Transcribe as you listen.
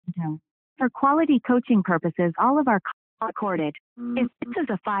Toronto. For quality coaching purposes, all of our calls are recorded. If this is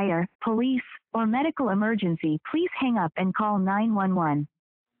a fire, police, or medical emergency, please hang up and call 911.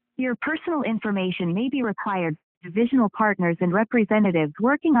 Your personal information may be required by divisional partners and representatives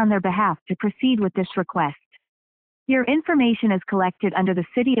working on their behalf to proceed with this request. Your information is collected under the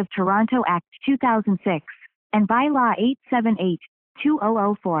City of Toronto Act 2006 and Bylaw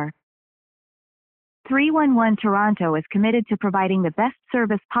 878-2004. 311 Toronto is committed to providing the best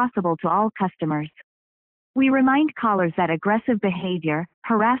service possible to all customers. We remind callers that aggressive behavior,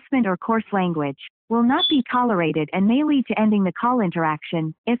 harassment, or coarse language will not be tolerated and may lead to ending the call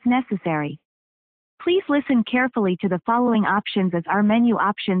interaction, if necessary. Please listen carefully to the following options as our menu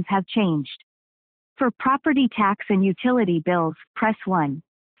options have changed. For property tax and utility bills, press 1.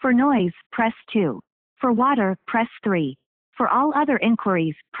 For noise, press 2. For water, press 3. For all other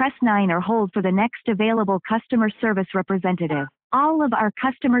inquiries, press 9 or hold for the next available customer service representative. All of our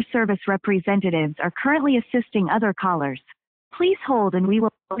customer service representatives are currently assisting other callers. Please hold and we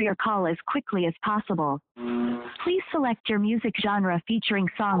will answer your call as quickly as possible. Please select your music genre featuring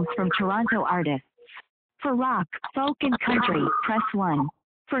songs from Toronto artists. For rock, folk, and country, press 1.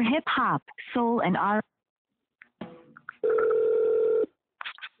 For hip-hop, soul, and R.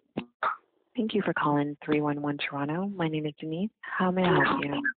 Thank you for calling 311 Toronto. My name is Denise. How may I help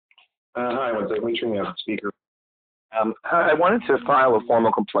you? Hi, one second. Let me turn you off the speaker. I wanted to file a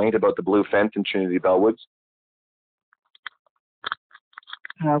formal complaint about the blue fence in Trinity Bellwoods.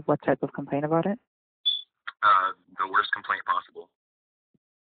 What type of complaint about it? The worst complaint possible.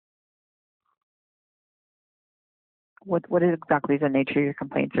 What is exactly the nature of your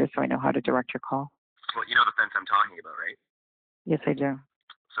complaint, sir, so I know how to direct your call? Well, you know the fence I'm talking about, right? Yes, I do.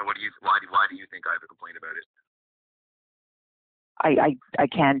 So why do you think I have a complaint about it? I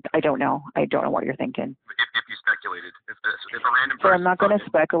can't. I don't know. I don't know what you're thinking. If you speculated, if a random person. Sir, I'm not going to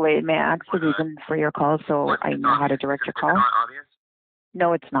speculate. May I ask the reason for your call so I know how to direct your call? Is it not obvious?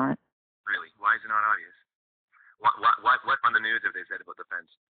 No, it's not. Really? Why is it not obvious? What on the news have they said about the fence?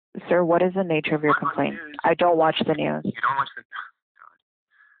 Sir, what is the nature of your complaint? I don't watch the news. You don't watch the God.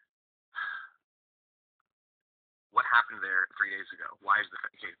 What happened there 3 days ago? Why is the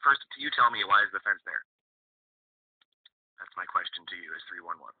okay, first you tell me why is the fence there? That's my question to you as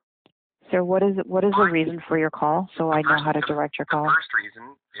 311. Sir, what is the reason for your call so I know how to direct your call? The first reason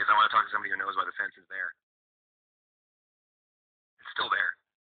is I want to talk to somebody who knows why the fence is there. It's still there.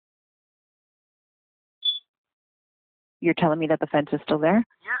 You're telling me that the fence is still there?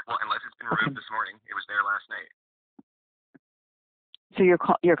 Yeah, well, unless it's been removed this morning. It was there last night. So your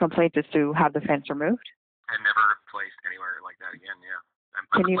complaint is to have the fence removed? And never placed anywhere like that again, yeah.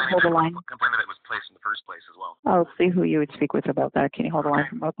 Can you hold the line? Complaining that it was placed in the first place as well. I'll see who you would speak with about that. Can you hold the line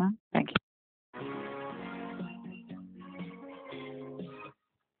about that? Thank you.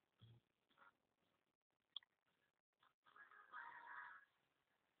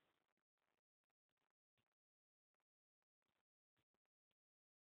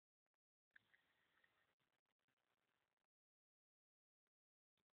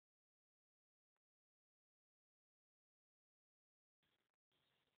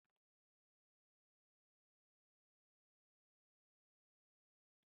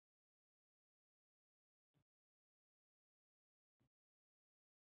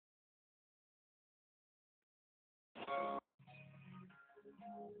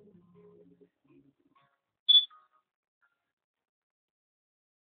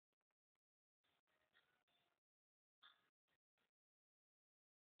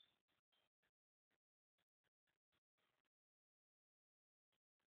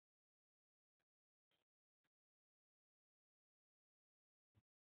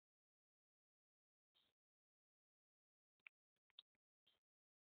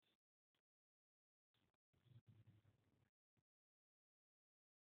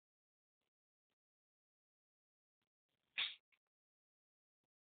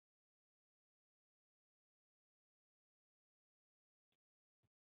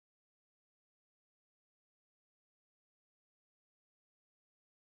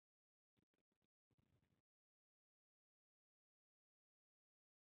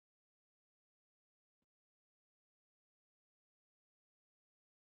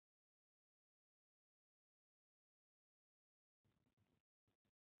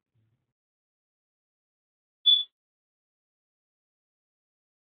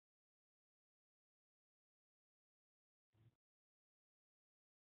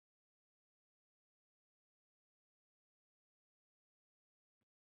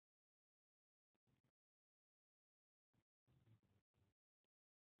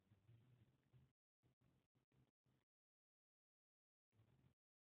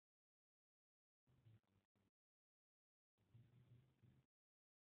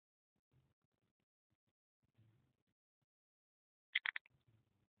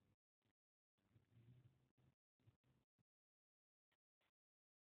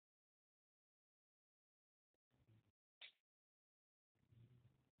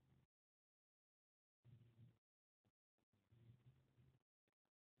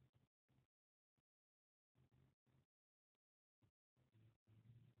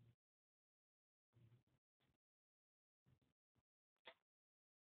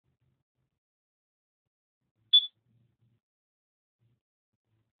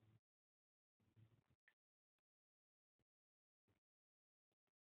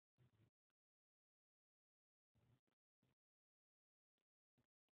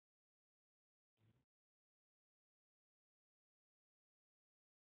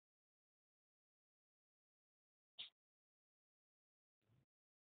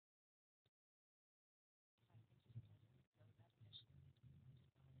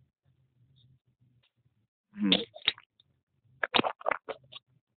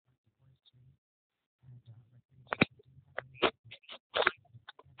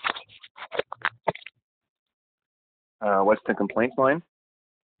 What's the complaints line?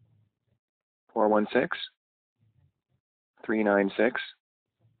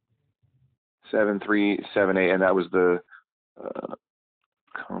 416-396-7378, and that was the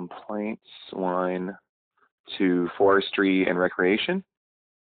complaints line to Forestry Parks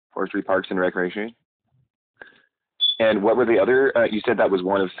and Recreation. And what were the other? You said that was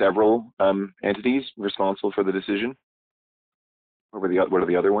one of several entities responsible for the decision. What are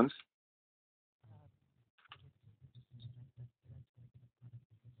the other ones?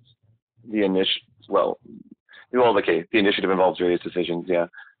 The initiative involves various decisions. Yeah.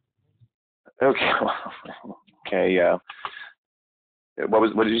 Okay. Okay. Yeah.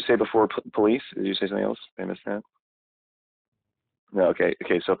 What did you say before police? Did you say something else? I missed that. No. Okay.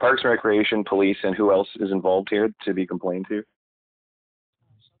 Okay. So Parks and Recreation, police, and who else is involved here to be complained to?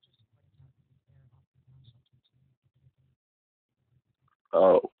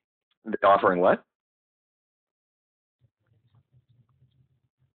 Oh, offering what?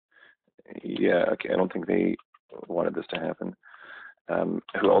 Yeah. Okay. I don't think they wanted this to happen.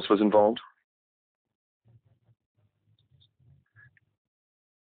 Who else was involved?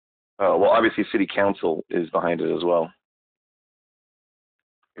 Oh, well, obviously City Council is behind it as well.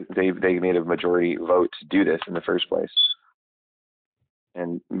 They made a majority vote to do this in the first place,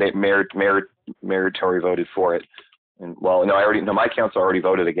 and Mayor Tory voted for it. And well, no, my council already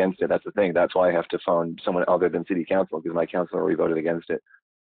voted against it. That's the thing. That's why I have to phone someone other than City Council, because my council already voted against it.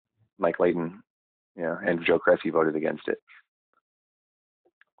 Mike Layton, yeah, and Joe Cressy voted against it.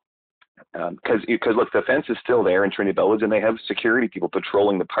 Because look, the fence is still there in Trinity Bellwoods, and they have security people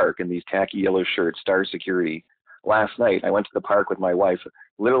patrolling the park in these tacky yellow shirts, Star Security. Last night, I went to the park with my wife.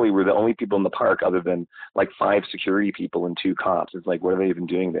 Literally, we're the only people in the park other than like 5 security people and 2 cops. It's like, what are they even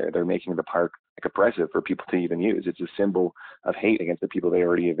doing there? They're making the park like oppressive for people to even use. It's a symbol of hate against the people they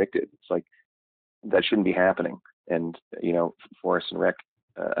already evicted. It's like, that shouldn't be happening. And, Forest and Rec,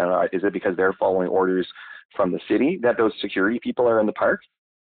 I don't know, is it because they're following orders from the city that those security people are in the park?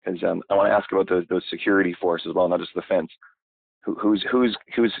 Because I want to ask about those security forces as well, not just the fence. Who's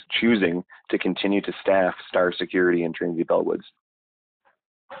choosing to continue to staff Star Security in Trinity Bellwoods?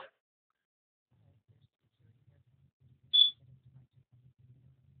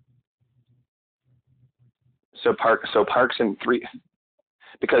 So Parks and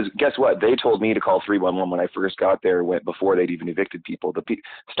because guess what? They told me to call 311 when I first got there, before they'd even evicted people.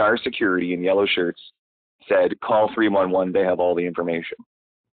 Star Security in yellow shirts said, call 311. They have all the information.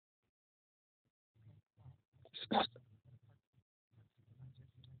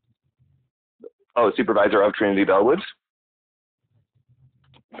 Oh, supervisor of Trinity Bellwoods?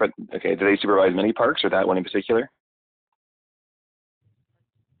 Okay, do they supervise many parks or that one in particular?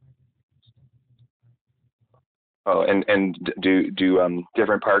 Oh, and do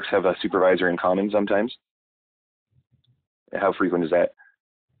different parks have a supervisor in common sometimes? How frequent is that?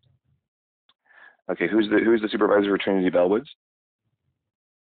 Okay, who's the supervisor for Trinity Bellwoods?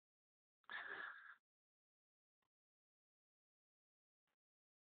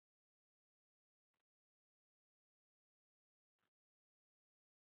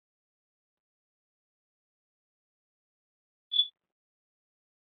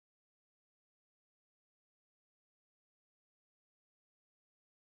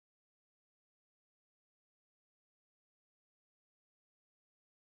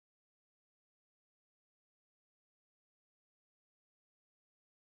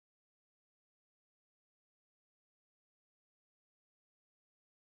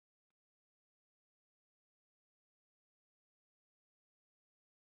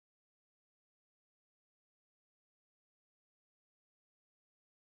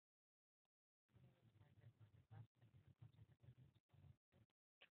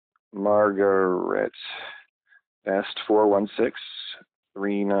 Margaret Best,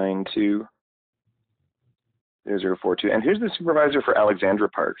 416-392-0042. And who's the supervisor for Alexandra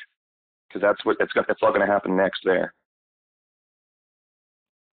Park? Because that's all going to happen next there.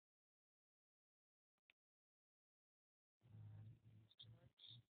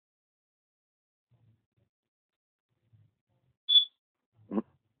 Mm-hmm.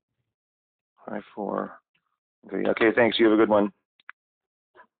 5-4. Okay, thanks. You have a good one.